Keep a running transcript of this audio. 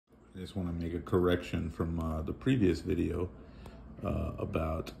I just want to make a correction from the previous video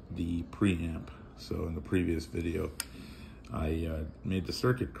about the preamp. So in the previous video, I made the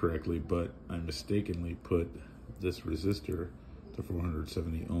circuit correctly, but I mistakenly put this resistor, the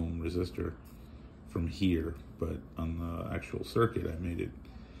 470 ohm resistor, from here, but on the actual circuit I made it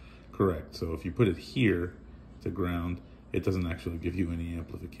correct. So if you put it here to ground, it doesn't actually give you any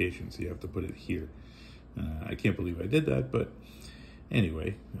amplification, so you have to put it here. I can't believe I did that, but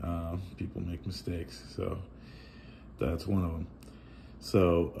anyway, people make mistakes, so that's one of them.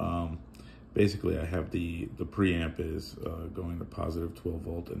 So basically I have the preamp is going to positive 12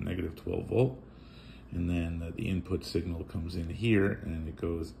 volt and negative 12 volt, and then the input signal comes in here and it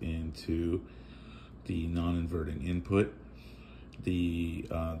goes into the non-inverting input.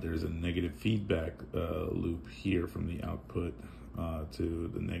 There's a negative feedback loop here from the output to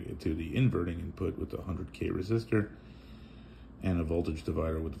the inverting input with the 100K resistor, and a voltage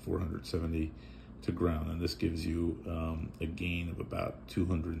divider with the 470 to ground, and this gives you a gain of about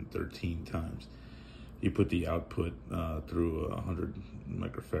 213 times. You put the output through a 100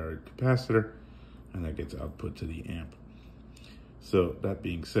 microfarad capacitor, and that gets output to the amp. So that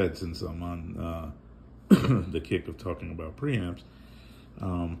being said, since I'm on the kick of talking about preamps,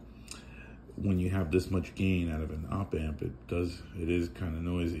 when you have this much gain out of an op amp, it is kind of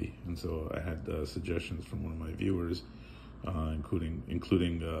noisy, and so I had suggestions from one of my viewers, including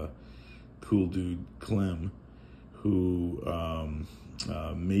Cool Dude Clem, who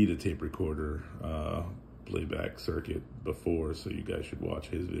made a tape recorder playback circuit before, so you guys should watch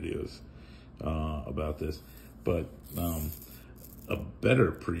his videos about this. But a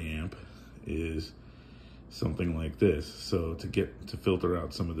better preamp is something like this. So to filter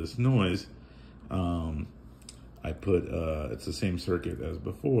out some of this noise, I put it's the same circuit as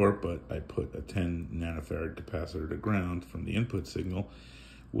before, but I put a 10 nanofarad capacitor to ground from the input signal,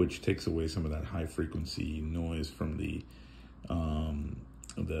 which takes away some of that high frequency noise from the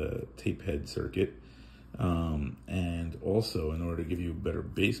tape head circuit. And also, in order to give you a better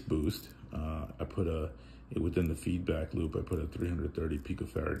bass boost, I put within the feedback loop, I put a 330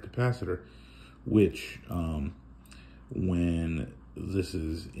 picofarad capacitor, which when this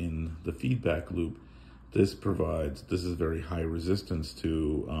is in the feedback loop, this is very high resistance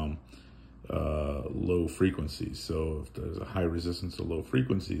to low frequencies. So if there's a high resistance to low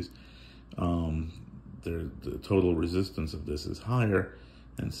frequencies, the total resistance of this is higher,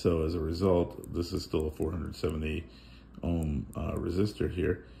 and so as a result, this is still a 470 ohm resistor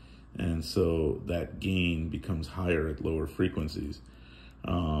here, and so that gain becomes higher at lower frequencies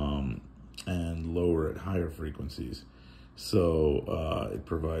and lower at higher frequencies. So it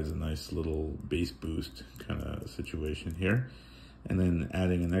provides a nice little bass boost kind of situation here. And then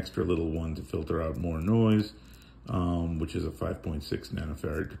adding an extra little one to filter out more noise, which is a 5.6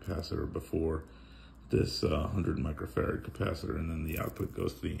 nanofarad capacitor before this 100 microfarad capacitor, and then the output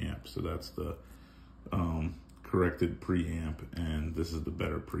goes to the amp. So that's the corrected preamp, and this is the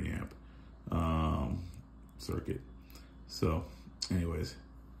better preamp circuit. So anyways,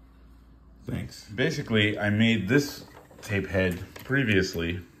 thanks. Basically, I made this tape head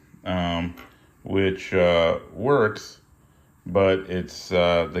previously, which works, but it's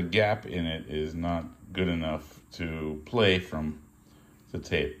the gap in it is not good enough to play from the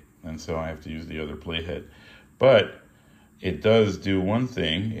tape, and so I have to use the other playhead. But it does do one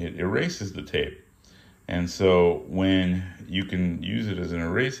thing: it erases the tape. And so when you can use it as an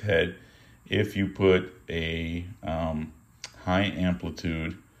erase head, if you put a high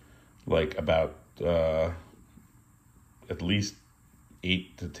amplitude, like about at least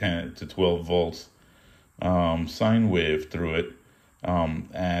 8 to 10 to 12 volts sine wave through it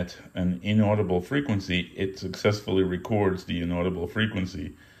at an inaudible frequency, it successfully records the inaudible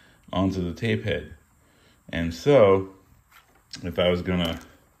frequency onto the tape head. And so if I was gonna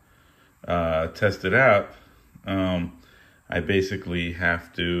test it out, I basically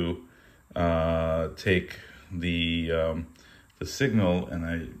have to take the signal, and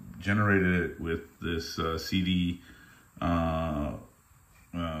I generated it with this CD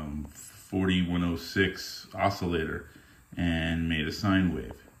 4106 oscillator and made a sine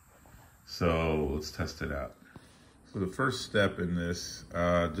wave. So let's test it out. So the first step in this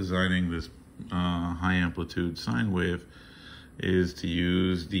designing this high amplitude sine wave is to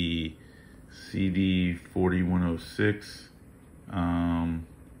use the CD 4106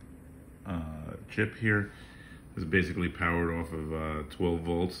 chip here. It's basically powered off of 12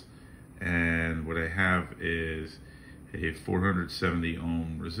 volts, and what I have is a 470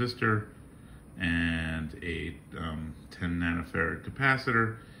 ohm resistor and a 10 nanofarad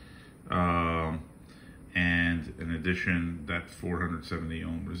capacitor, And in addition, that 470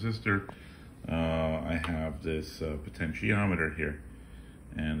 ohm resistor, I have this potentiometer here.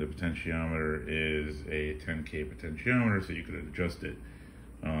 And the potentiometer is a 10K potentiometer, so you could adjust it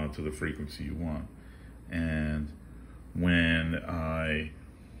to the frequency you want. And when I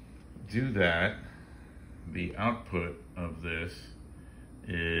do that, the output of this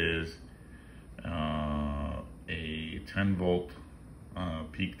is a 10 volt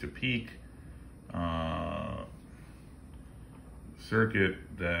peak to peak circuit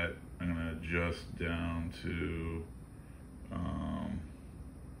that I'm going to adjust down to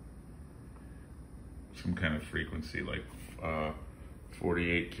some kind of frequency, like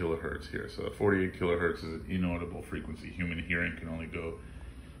 48 kilohertz here. So 48 kilohertz is an inaudible frequency. Human hearing can only go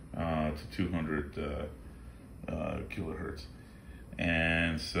to 200 kilohertz.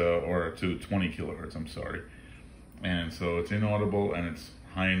 And so, or to 20 kilohertz, I'm sorry. And so it's inaudible and it's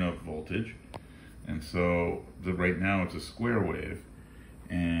high enough voltage. And so right now it's a square wave.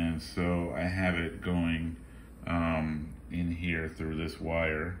 And so I have it going in here through this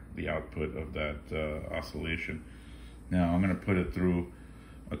wire, the output of that oscillation. Now I'm going to put it through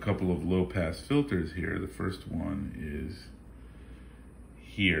a couple of low pass filters here. The first one is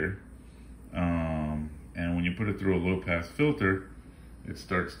here. And when you put it through a low pass filter, it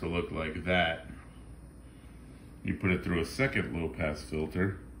starts to look like that. You put it through a second low pass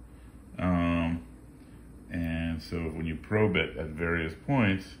filter, and so when you probe it at various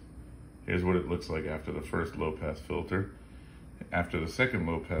points, here's what it looks like after the first low pass filter. After the second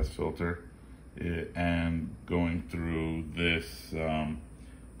low pass filter, and going through this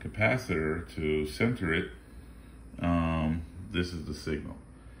capacitor to center it, this is the signal.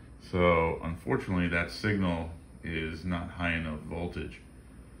 So unfortunately that signal is not high enough voltage.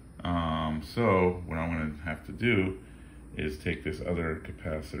 So what I'm going to have to do is take this other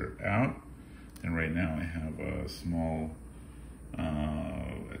capacitor out, and right now I have a small,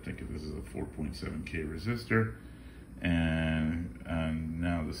 I think this is a 4.7K resistor, and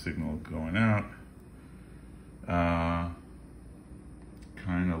now the signal going out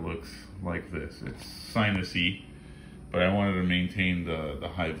kind of looks like this. It's sinusy, but I wanted to maintain the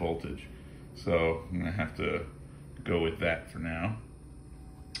high voltage, so I'm going to have to go with that for now.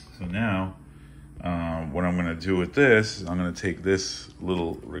 So now, what I'm going to do with this is I'm going to take this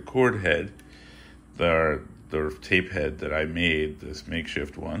little record head, the tape head that I made, this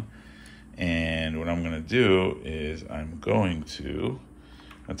makeshift one, and what I'm going to do is I'm going to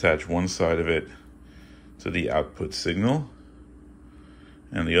attach one side of it to the output signal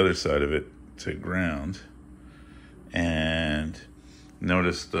and the other side of it to ground. And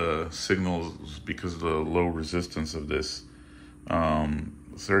notice the signals, because of the low resistance of this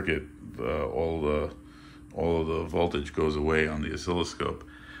circuit, all of the voltage goes away on the oscilloscope.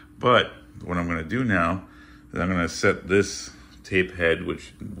 But what I'm going to do now is I'm going to set this tape head,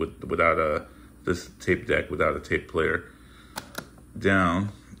 this tape deck without a tape player,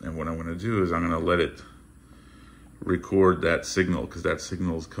 down. And what I'm going to do is I'm going to let it record that signal, because that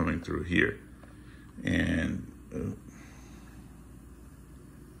signal is coming through here. And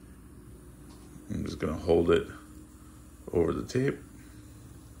I'm just going to hold it over the tape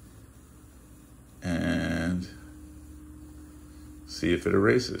and see if it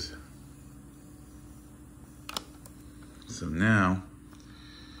erases. So now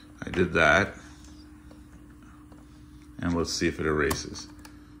I did that, and let's see if it erases.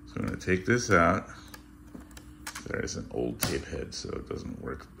 So I'm going to take this out. There's an old tape head, so it doesn't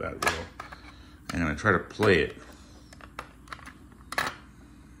work that well. I'm going to try to play it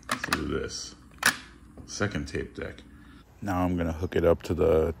through this second tape deck. Now I'm going to hook it up to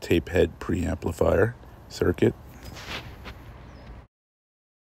the tape head preamplifier circuit.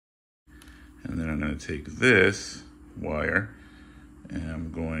 And then I'm going to take this wire and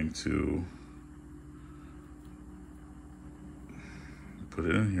I'm going to put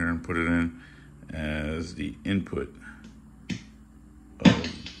it in here and put it in as the input.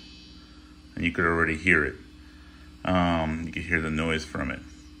 And you could already hear it. You can hear the noise from it.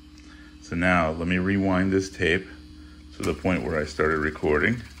 So now let me rewind this tape to the point where I started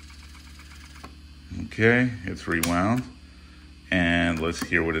recording. Okay, it's rewound, and let's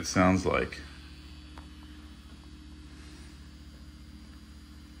hear what it sounds like.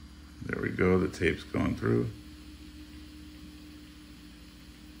 There we go, the tape's going through.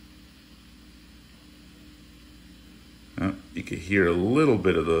 You can hear a little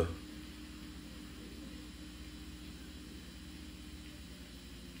bit of the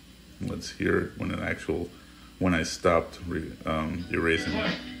let's hear it when I stopped erasing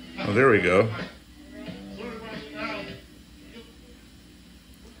it. Oh, there we go.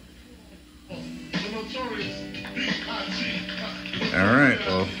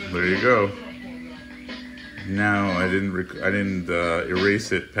 there you go. Now I didn't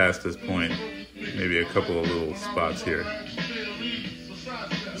erase it past this point. Maybe a couple of little spots here.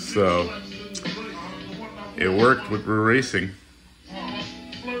 So it worked with erasing,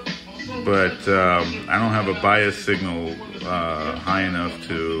 but I don't have a bias signal high enough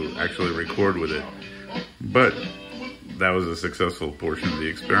to actually record with it. But that was a successful portion of the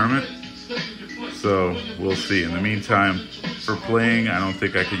experiment. So we'll see. In the meantime, for playing, I don't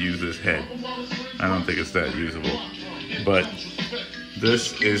think I could use this head. I don't think it's that usable. But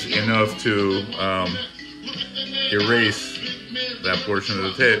this is enough to erase that portion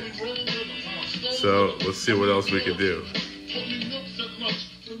of the tape. So let's see what else we could do.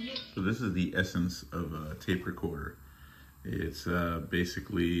 So this is the essence of a tape recorder. It's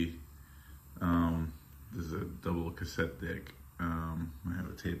basically, this is a double cassette deck. I have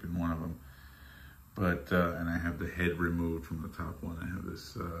a tape in one of them. But, and I have the head removed from the top one. I have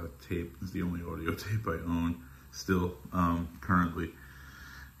this tape. It's the only audio tape I own still, currently.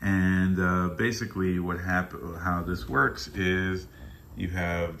 And basically how this works is you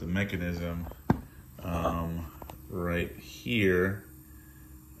have the mechanism right here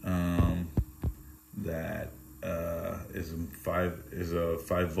that is a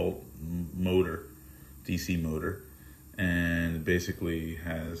 5-volt motor, DC motor. And basically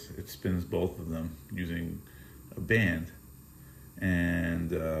it spins both of them using a band. And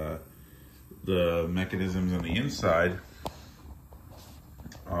the mechanisms on the inside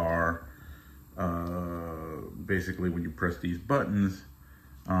are basically when you press these buttons,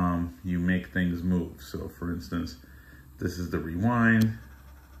 you make things move. So for instance, this is the rewind,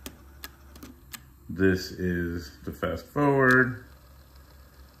 this is the fast forward,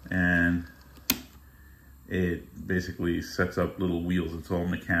 and it basically sets up little wheels. It's all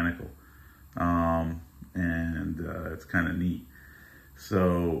mechanical, and it's kind of neat.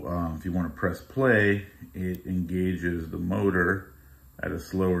 So if you want to press play, it engages the motor at a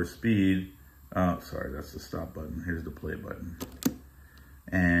slower speed. Sorry, that's the stop button. Here's the play button.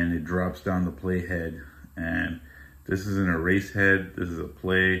 And it drops down the play head. And this is an erase head. This is a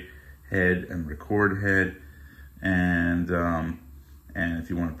play head and record head. And if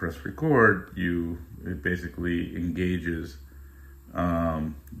you want to press record, it basically engages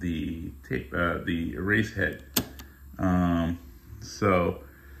the erase head. So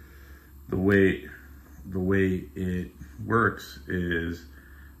the way it works is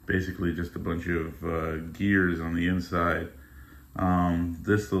basically just a bunch of gears on the inside.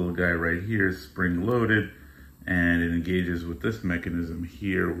 This little guy right here is spring loaded, and it engages with this mechanism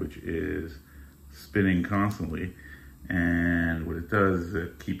here, which is spinning constantly. And what it does is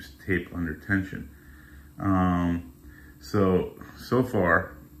it keeps tape under tension. So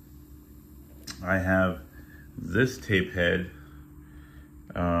far, I have this tape head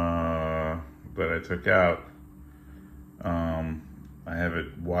that I took out. I have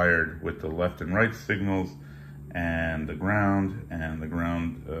it wired with the left and right signals and the ground,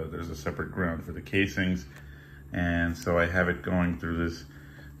 there's a separate ground for the casings. And so I have it going through this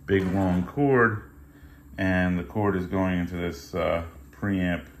big long cord, and the cord is going into this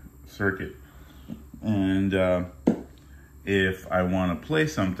preamp circuit. And if I want to play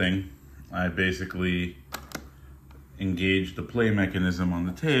something, I basically engage the play mechanism on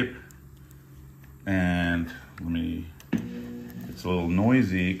the tape. And it's a little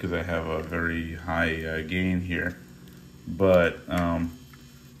noisy because I have a very high gain here, but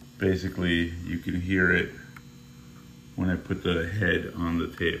basically you can hear it when I put the head on the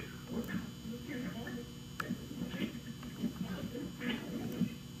tape.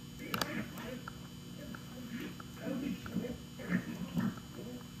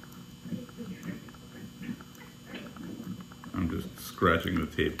 I'm just scratching the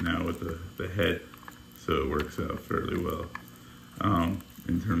tape now with the head, so it works out fairly well.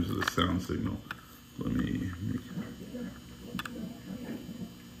 In terms of the sound signal, let me make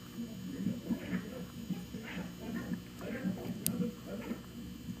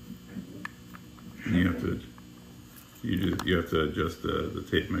you have to adjust the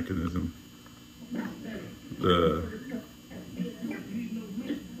tape mechanism.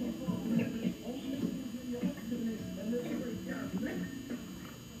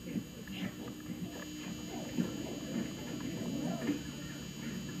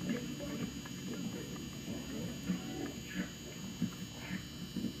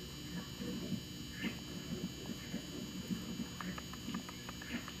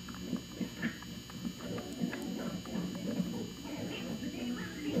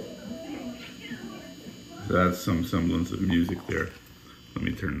 That's some semblance of music there. Let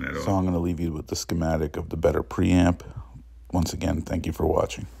me turn that off. So I'm going to leave you with the schematic of the Better Preamp. Once again, thank you for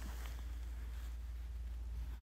watching.